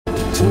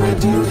To my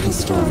dear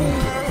historian,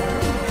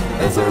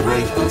 as I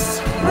write this,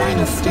 Ryan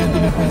is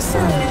standing at my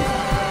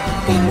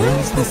side. He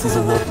knows this is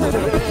a love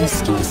letter, but he's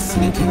still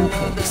sneaking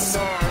close.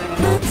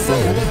 That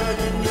said,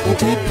 he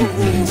did give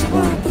me his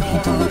word that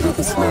he'd deliver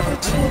this letter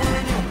to me.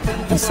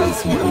 He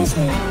says he owes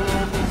me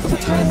for the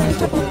time I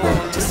doubled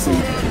back to save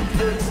him.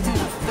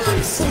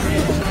 I'm sorry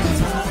about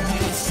that.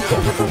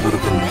 I never would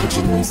have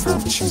imagined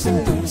myself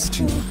choosing those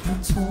two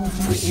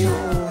for you.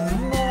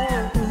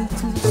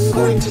 I'm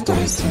going to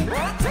die soon, but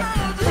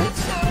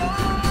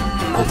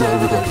I'll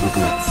die without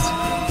regrets.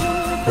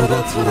 Well,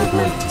 that's what I'd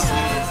like to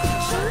say.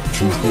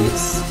 Truth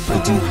is,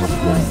 I do have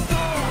one.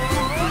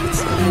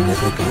 It's that I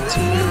never got to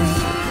marry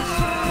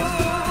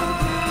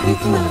her.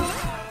 With love,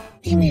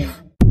 Ymir.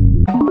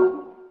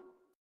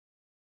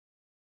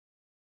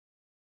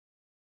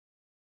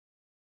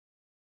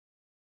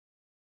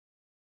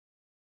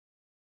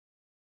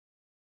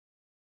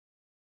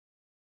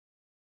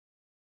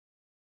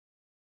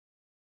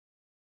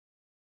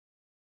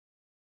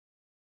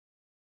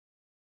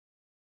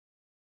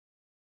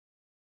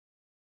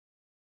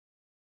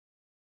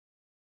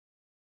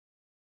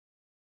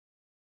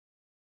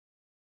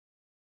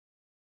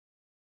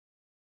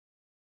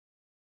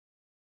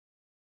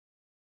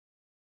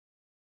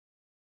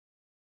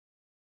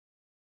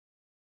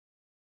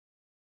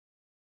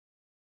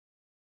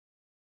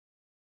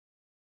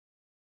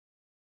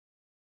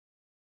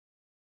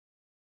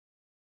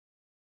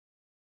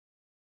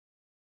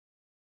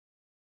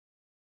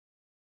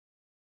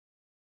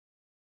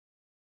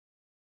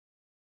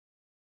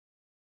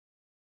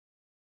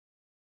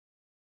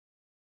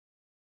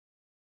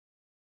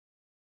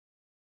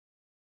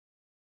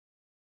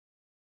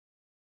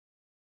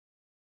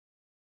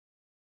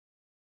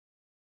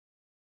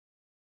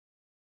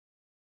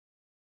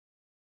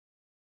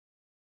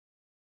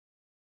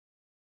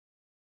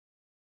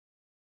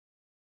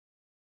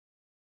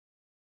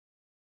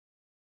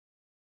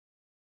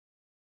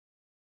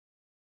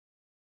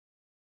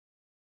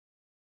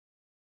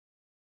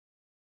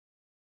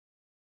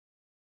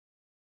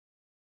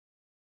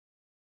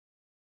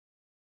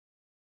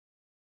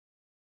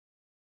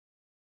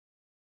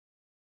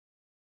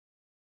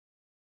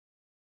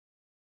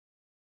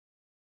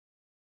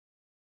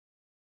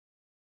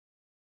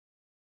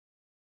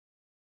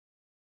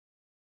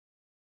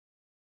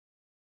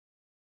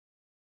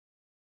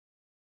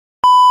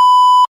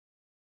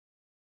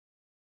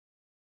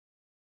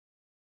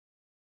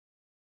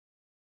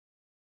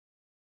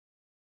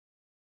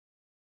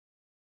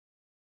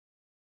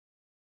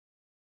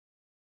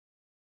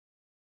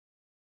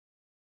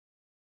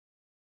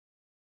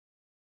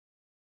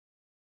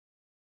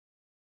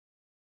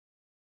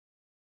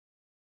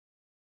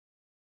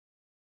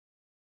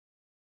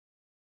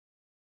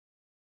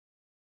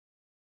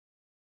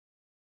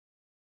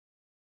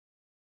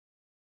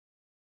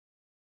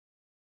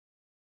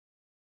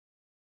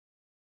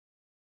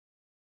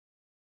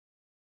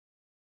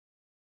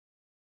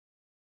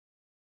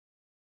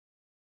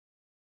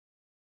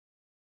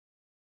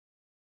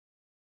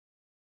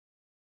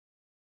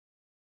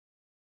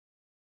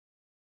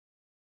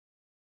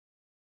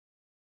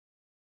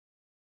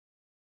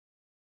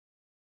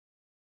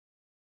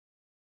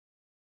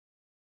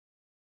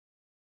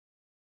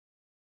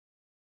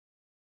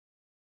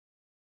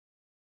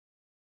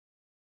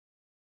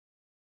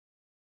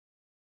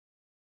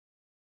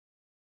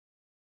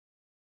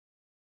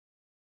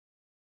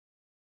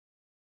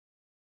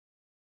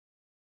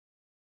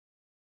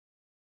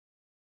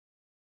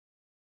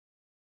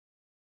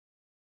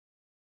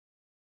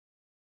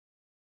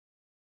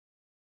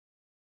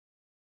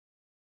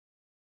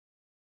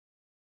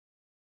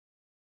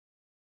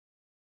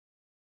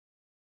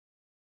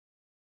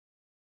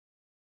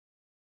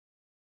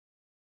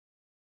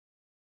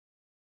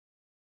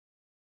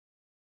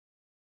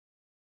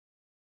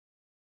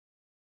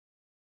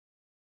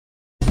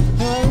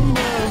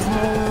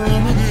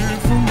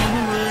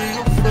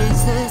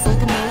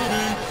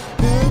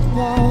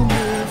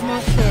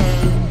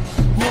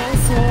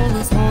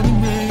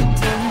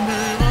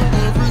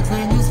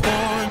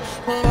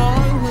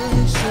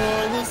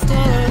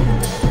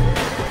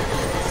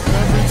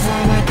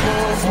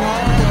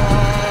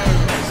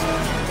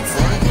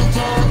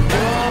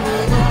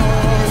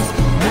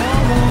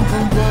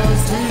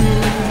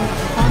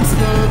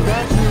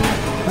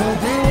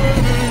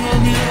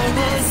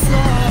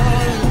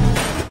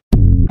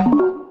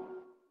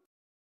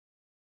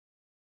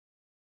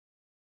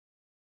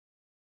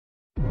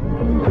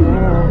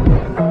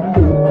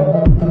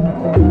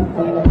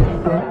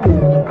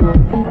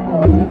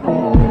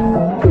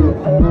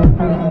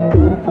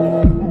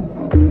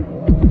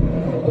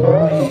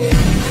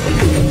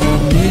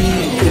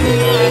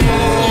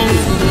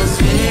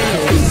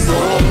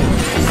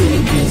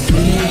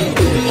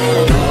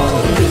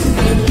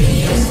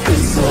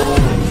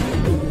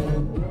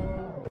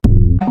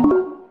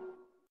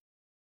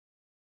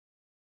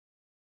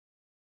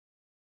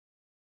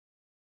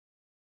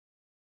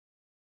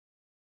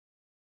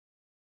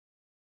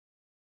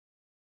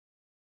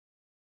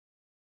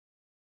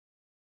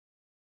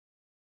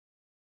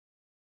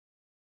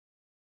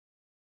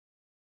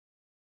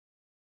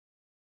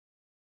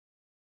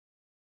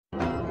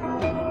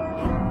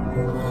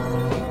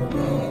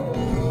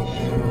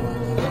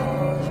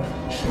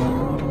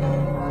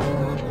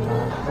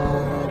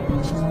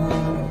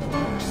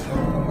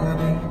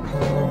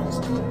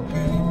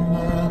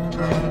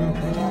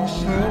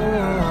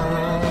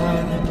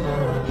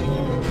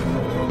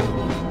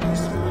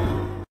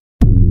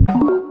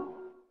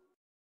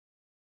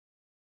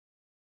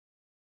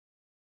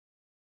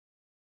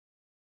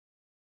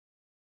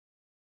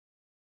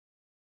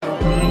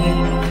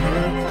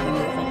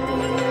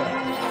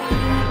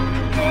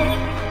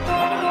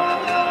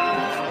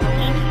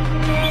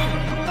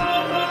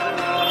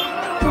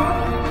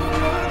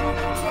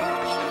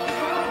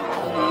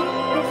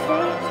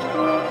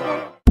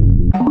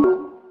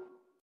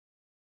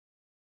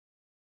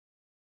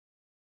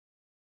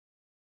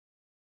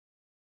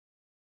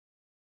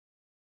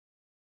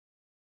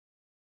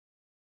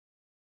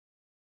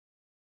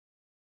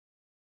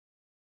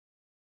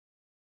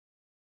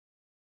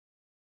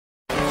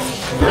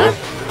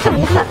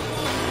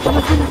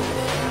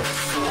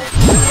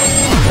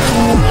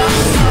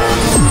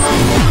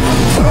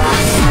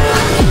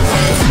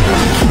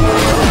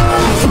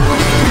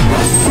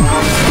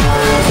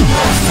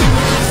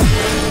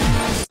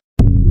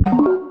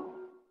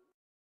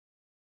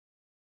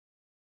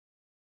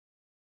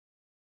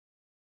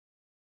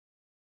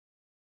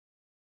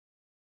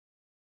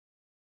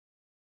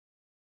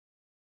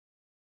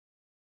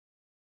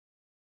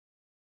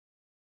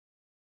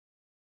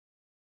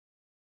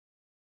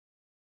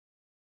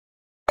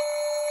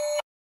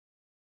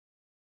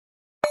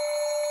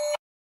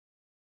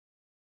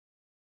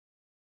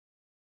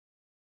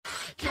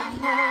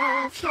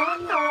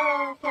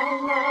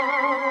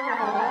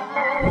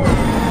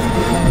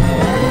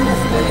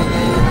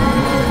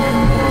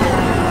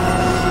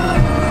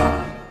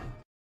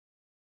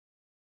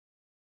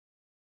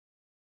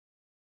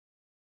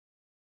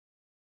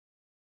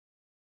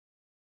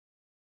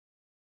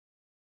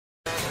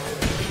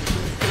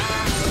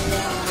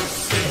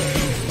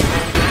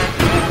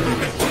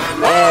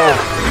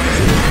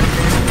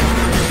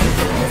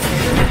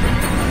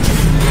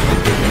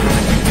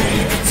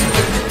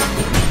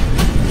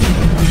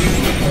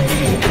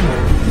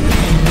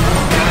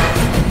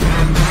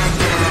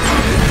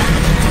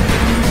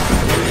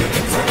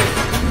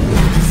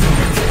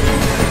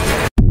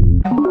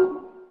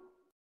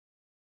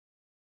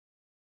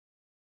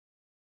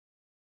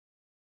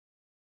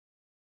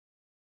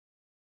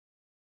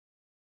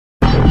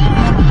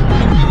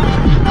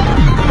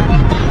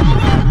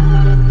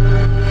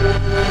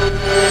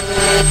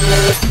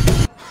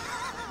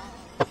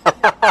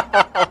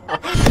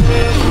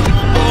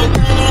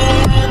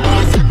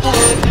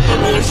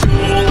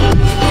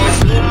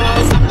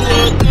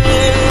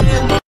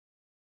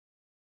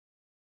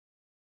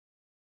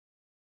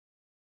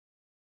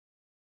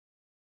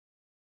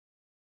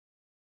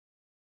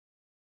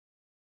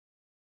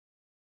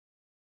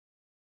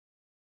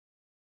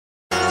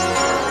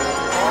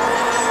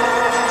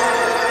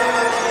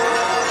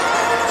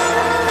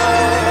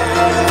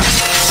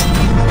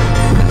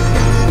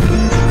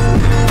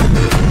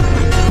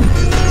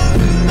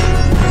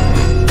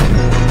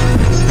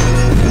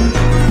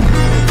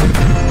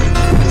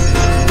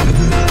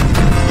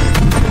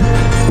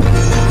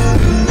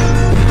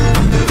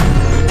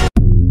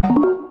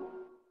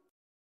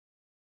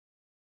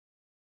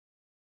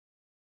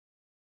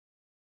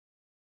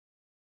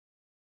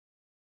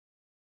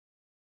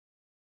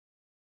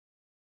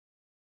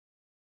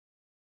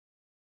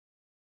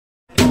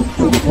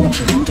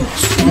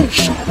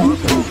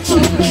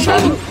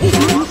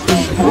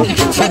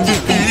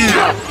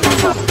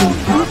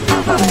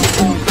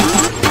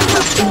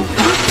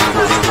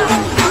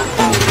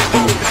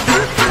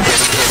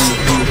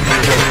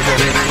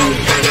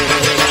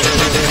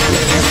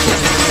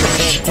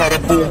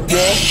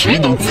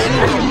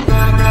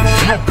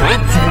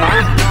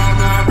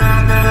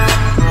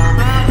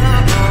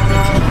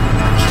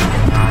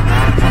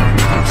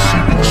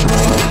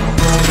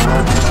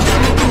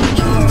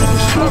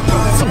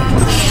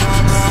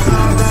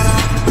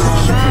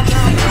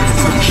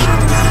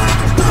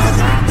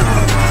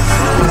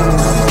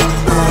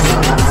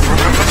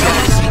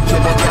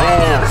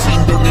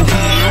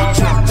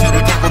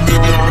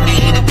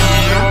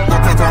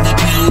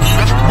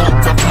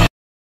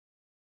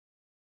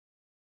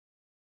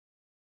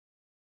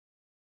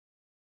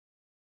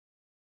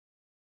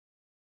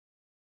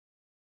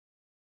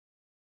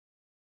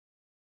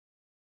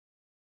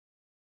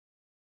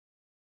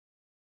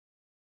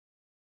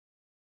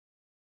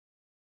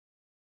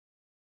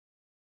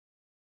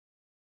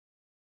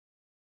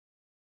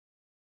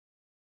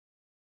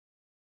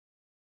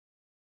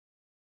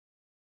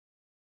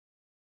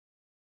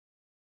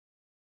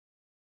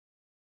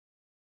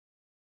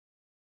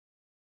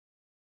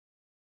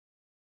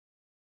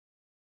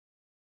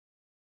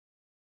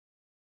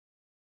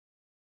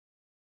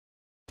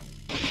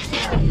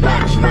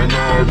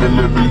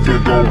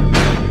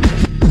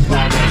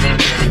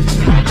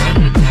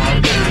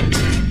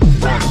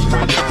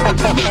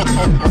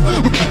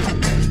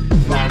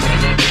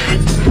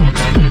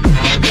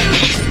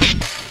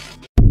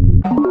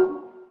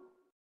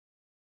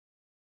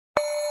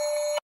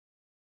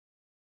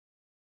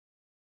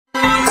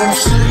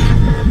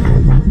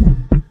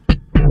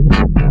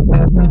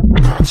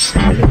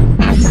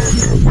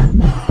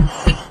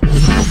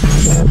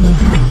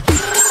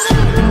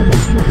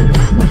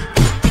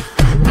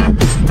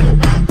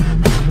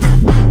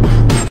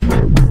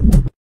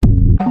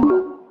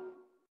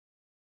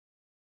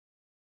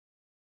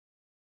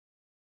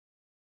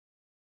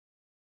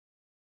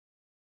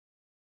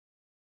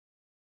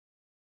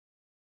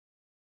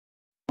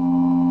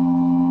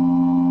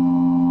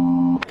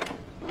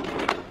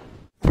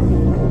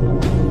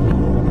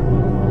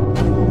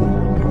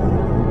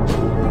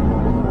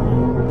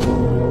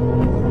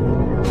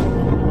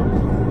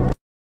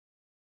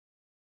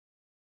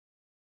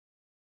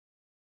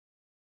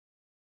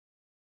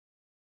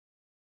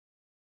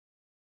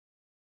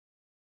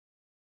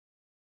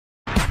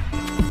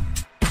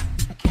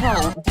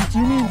 Cal, did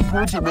you mean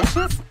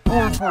gorgelicious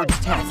or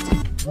gorge-tastic?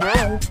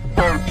 No,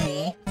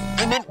 Barbie.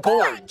 I meant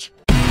gorge.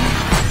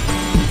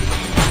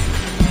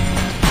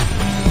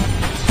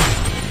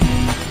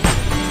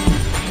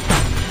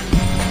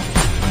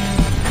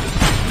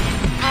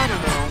 I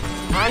don't know.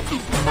 I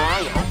think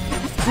my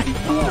outfit is pretty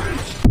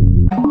gorge.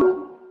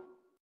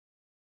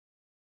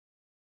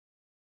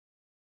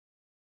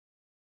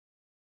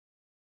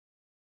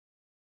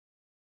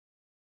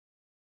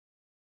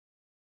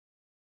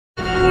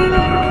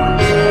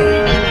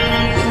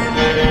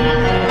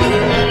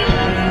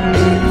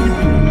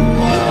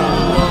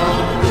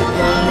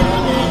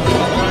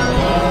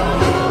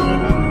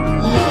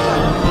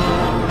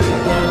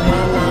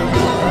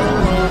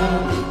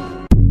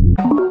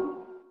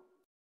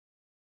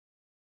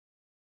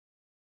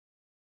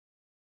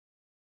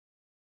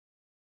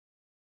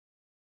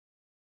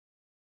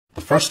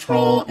 first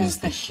role is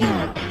the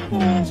hero,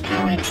 who's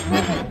very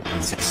driven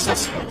and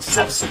successful,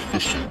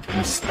 self-sufficient,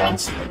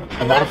 responsible.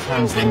 A lot of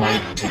times they might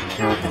take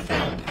care of the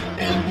family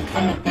and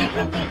become a bit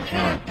of the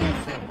parent in the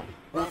family.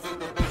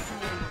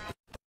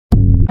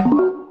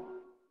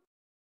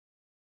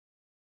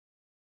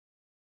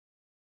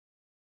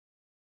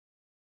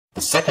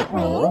 The second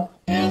role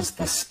is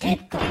the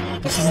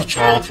scapegoat. This is a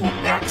child who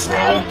acts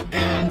out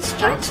and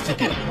starts to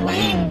get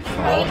blamed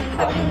for all the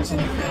problems in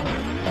the family,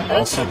 and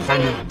also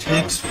kind of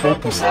takes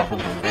focus off of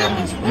the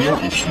family's real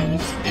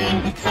issues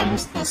and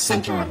becomes the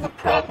center of the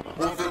problem.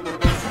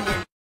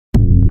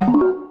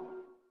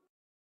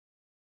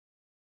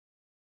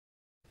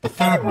 The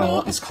third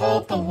role is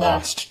called the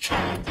lost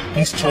child.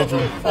 These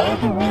children follow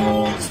the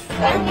rules,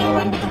 fly low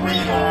under the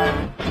radar,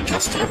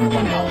 adjust to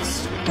everyone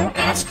else, don't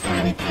ask for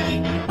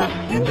anything, but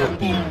end up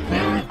being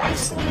very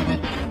isolated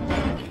and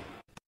lonely.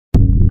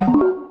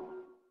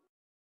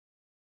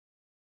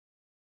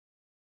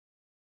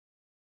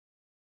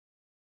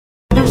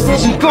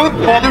 Good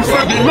father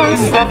said he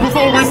nice, that was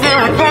always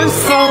their advice.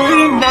 So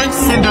nice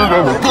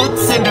Cinderella, good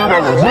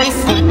Cinderella, nice,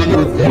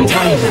 good, and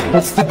tiny.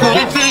 What's the good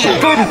of being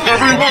good?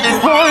 Everyone is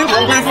blind,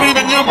 always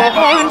leaving you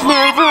behind.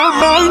 Never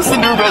mind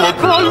Cinderella,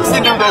 kind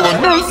Cinderella,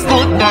 nice,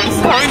 good,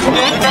 nice, kind,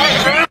 good,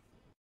 nice.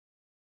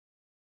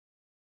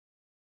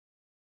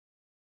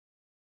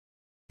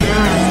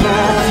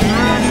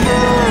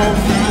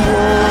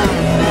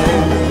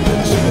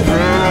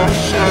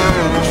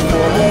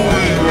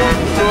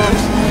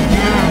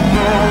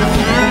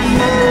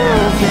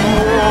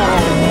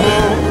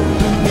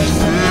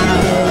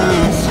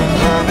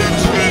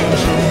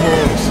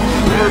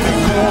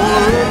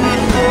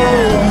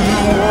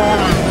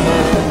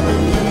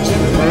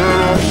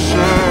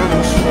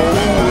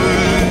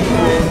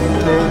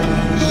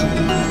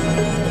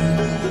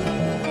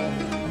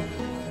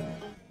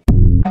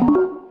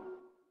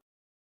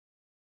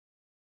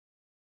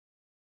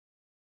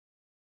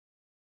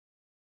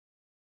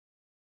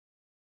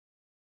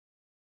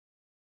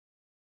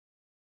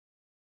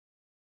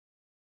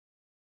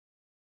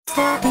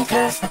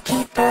 Because the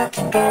keeper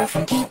can go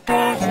from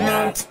keeper, you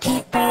know, to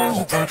keeper,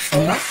 you don't.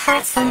 And my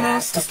heart's the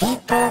most as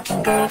keeper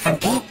can go from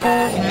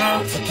keeper, you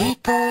know, to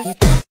keeper, you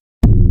don't.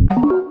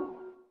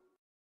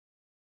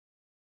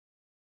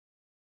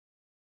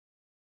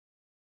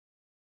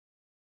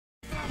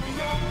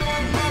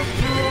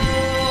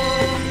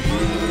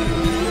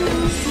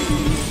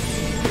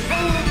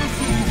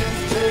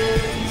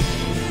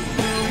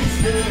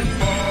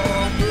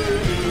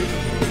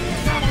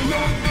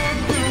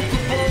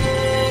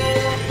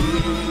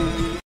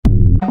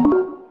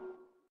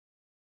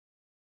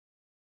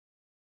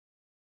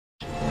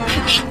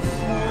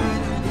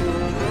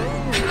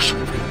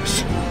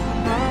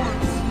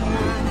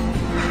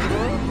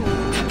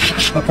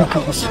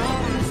 𝚑𝚒𝚗𝚎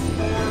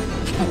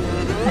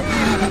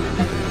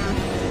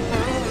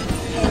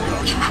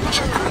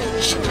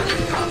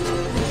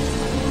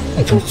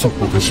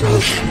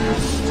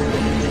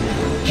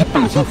一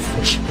辈子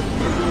付出，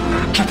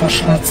这都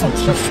是你自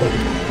己说的。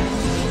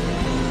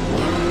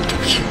对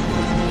不起。